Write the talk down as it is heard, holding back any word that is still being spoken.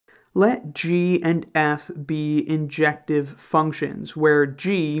Let G and F be injective functions, where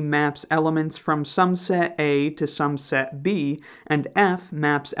G maps elements from some set A to some set B, and F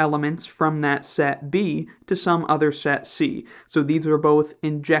maps elements from that set B to some other set C. So these are both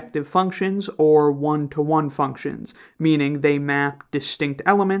injective functions or one-to-one functions, meaning they map distinct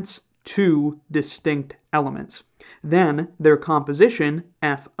elements to distinct elements. Then their composition,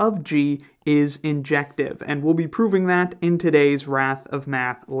 f of g, is injective, and we'll be proving that in today's Wrath of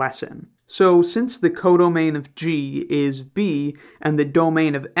Math lesson. So since the codomain of g is b and the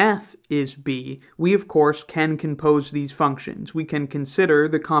domain of f is b, we of course can compose these functions. We can consider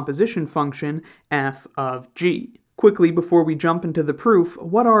the composition function f of g. Quickly, before we jump into the proof,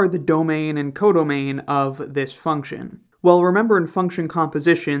 what are the domain and codomain of this function? Well, remember in function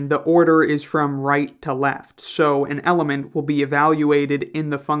composition, the order is from right to left, so an element will be evaluated in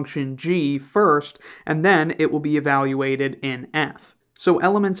the function g first, and then it will be evaluated in f. So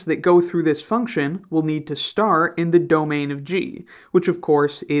elements that go through this function will need to start in the domain of g, which of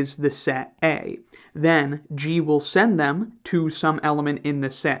course is the set A. Then g will send them to some element in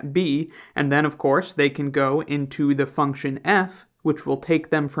the set B, and then of course they can go into the function f, which will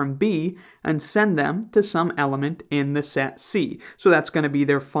take them from B and send them to some element in the set C. So that's going to be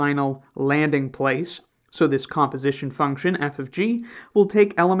their final landing place. So this composition function, f of g, will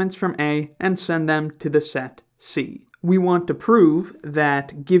take elements from A and send them to the set C. We want to prove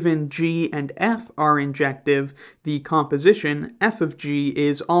that given g and f are injective, the composition f of g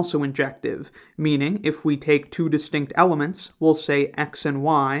is also injective, meaning if we take two distinct elements, we'll say x and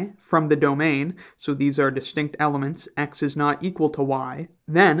y from the domain, so these are distinct elements, x is not equal to y,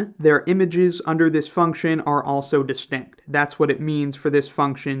 then their images under this function are also distinct. That's what it means for this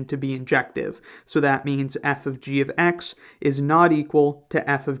function to be injective. So that means f of g of x is not equal to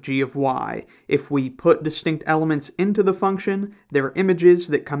f of g of y. If we put distinct elements into the function, their images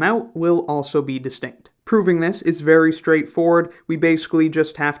that come out will also be distinct. Proving this is very straightforward. We basically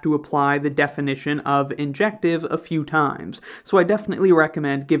just have to apply the definition of injective a few times. So I definitely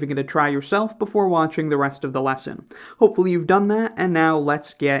recommend giving it a try yourself before watching the rest of the lesson. Hopefully you've done that, and now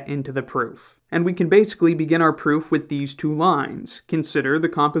let's get into the proof. And we can basically begin our proof with these two lines. Consider the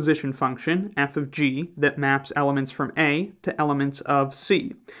composition function, f of g, that maps elements from A to elements of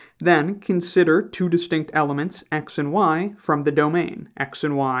C. Then consider two distinct elements, x and y, from the domain, x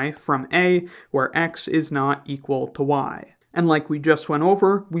and y from A, where x is not equal to y. And like we just went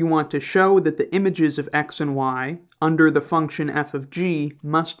over, we want to show that the images of x and y under the function f of g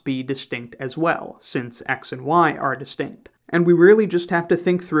must be distinct as well, since x and y are distinct. And we really just have to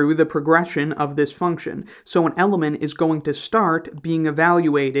think through the progression of this function. So an element is going to start being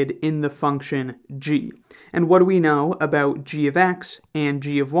evaluated in the function g. And what do we know about g of x and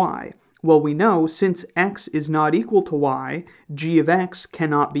g of y? Well, we know since x is not equal to y, g of x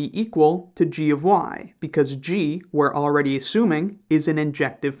cannot be equal to g of y, because g, we're already assuming, is an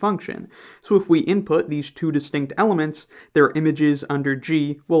injective function. So if we input these two distinct elements, their images under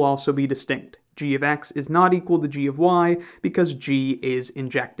g will also be distinct. G of x is not equal to g of y because g is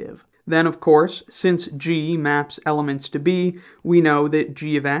injective. Then, of course, since g maps elements to b, we know that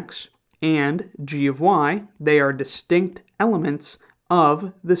g of x and g of y, they are distinct elements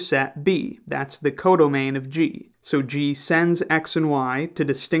of the set B. That's the codomain of g. So g sends x and y to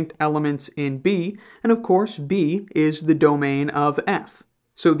distinct elements in B, and of course B is the domain of f.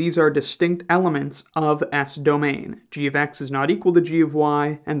 So these are distinct elements of f's domain. G of x is not equal to g of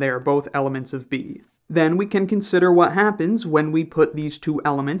y, and they are both elements of B. Then we can consider what happens when we put these two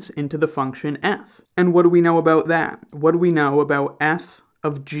elements into the function f. And what do we know about that? What do we know about f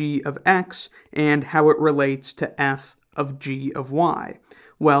of g of x and how it relates to f of g of y?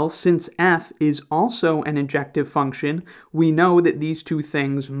 Well, since f is also an injective function, we know that these two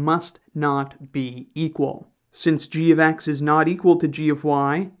things must not be equal. Since g of x is not equal to g of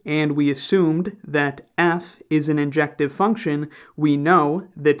y, and we assumed that f is an injective function, we know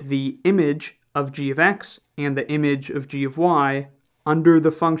that the image of g of x and the image of g of y under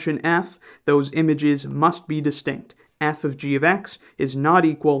the function f, those images must be distinct. F of g of x is not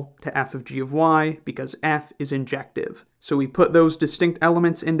equal to f of g of y because f is injective. So we put those distinct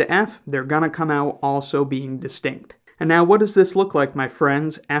elements into f, they're gonna come out also being distinct. And now what does this look like, my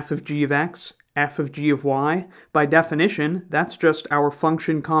friends? F of g of x? F of g of y? By definition, that's just our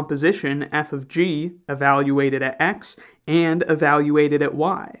function composition f of g evaluated at x and evaluated at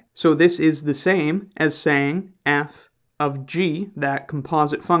y. So this is the same as saying f of g, that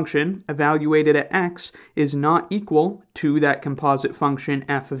composite function evaluated at x, is not equal to that composite function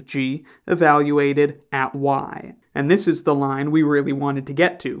f of g evaluated at y. And this is the line we really wanted to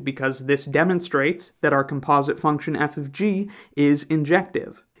get to, because this demonstrates that our composite function f of g is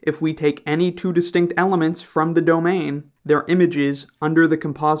injective. If we take any two distinct elements from the domain, their images under the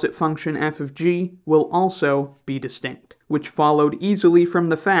composite function f of g will also be distinct, which followed easily from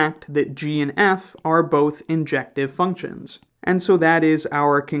the fact that g and f are both injective functions. And so that is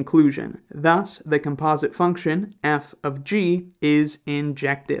our conclusion. Thus, the composite function f of g is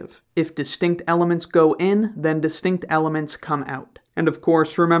injective. If distinct elements go in, then distinct elements come out. And of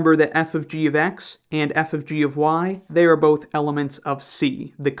course, remember that f of g of x and f of g of y, they are both elements of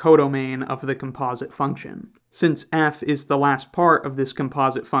C, the codomain of the composite function. Since f is the last part of this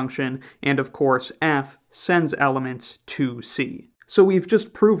composite function, and of course f sends elements to C. So we've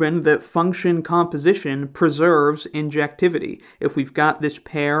just proven that function composition preserves injectivity. If we've got this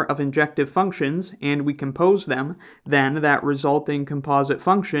pair of injective functions and we compose them, then that resulting composite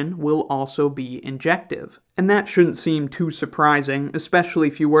function will also be injective. And that shouldn't seem too surprising, especially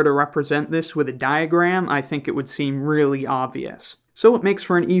if you were to represent this with a diagram. I think it would seem really obvious. So it makes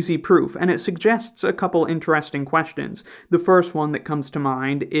for an easy proof, and it suggests a couple interesting questions. The first one that comes to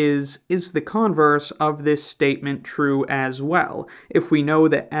mind is the converse of this statement true as well? If we know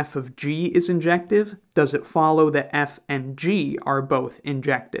that f of g is injective, does it follow that f and g are both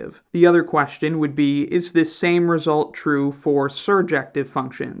injective? The other question would be, is this same result true for surjective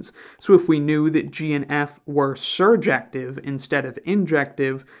functions? So if we knew that g and f were surjective instead of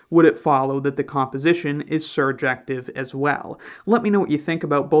injective, would it follow that the composition is surjective as well? Let me know what you think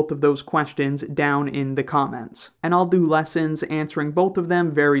about both of those questions down in the comments. And I'll do lessons answering both of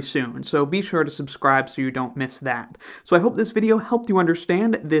them very soon, so be sure to subscribe so you don't miss that. So I hope this video helped you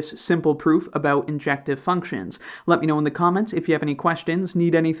understand this simple proof about injective functions. Let me know in the comments if you have any questions,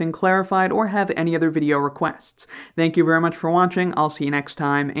 need anything clarified, or have any other video requests. Thank you very much for watching. I'll see you next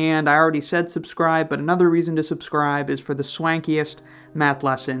time, and I already said subscribe, but another reason to subscribe is for the swankiest math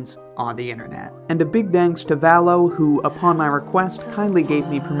lessons on the internet. And a big thanks to Valo, who, upon my request, kindly gave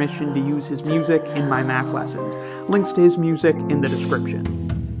me permission to use his music in my math lessons. Links to his music in the description.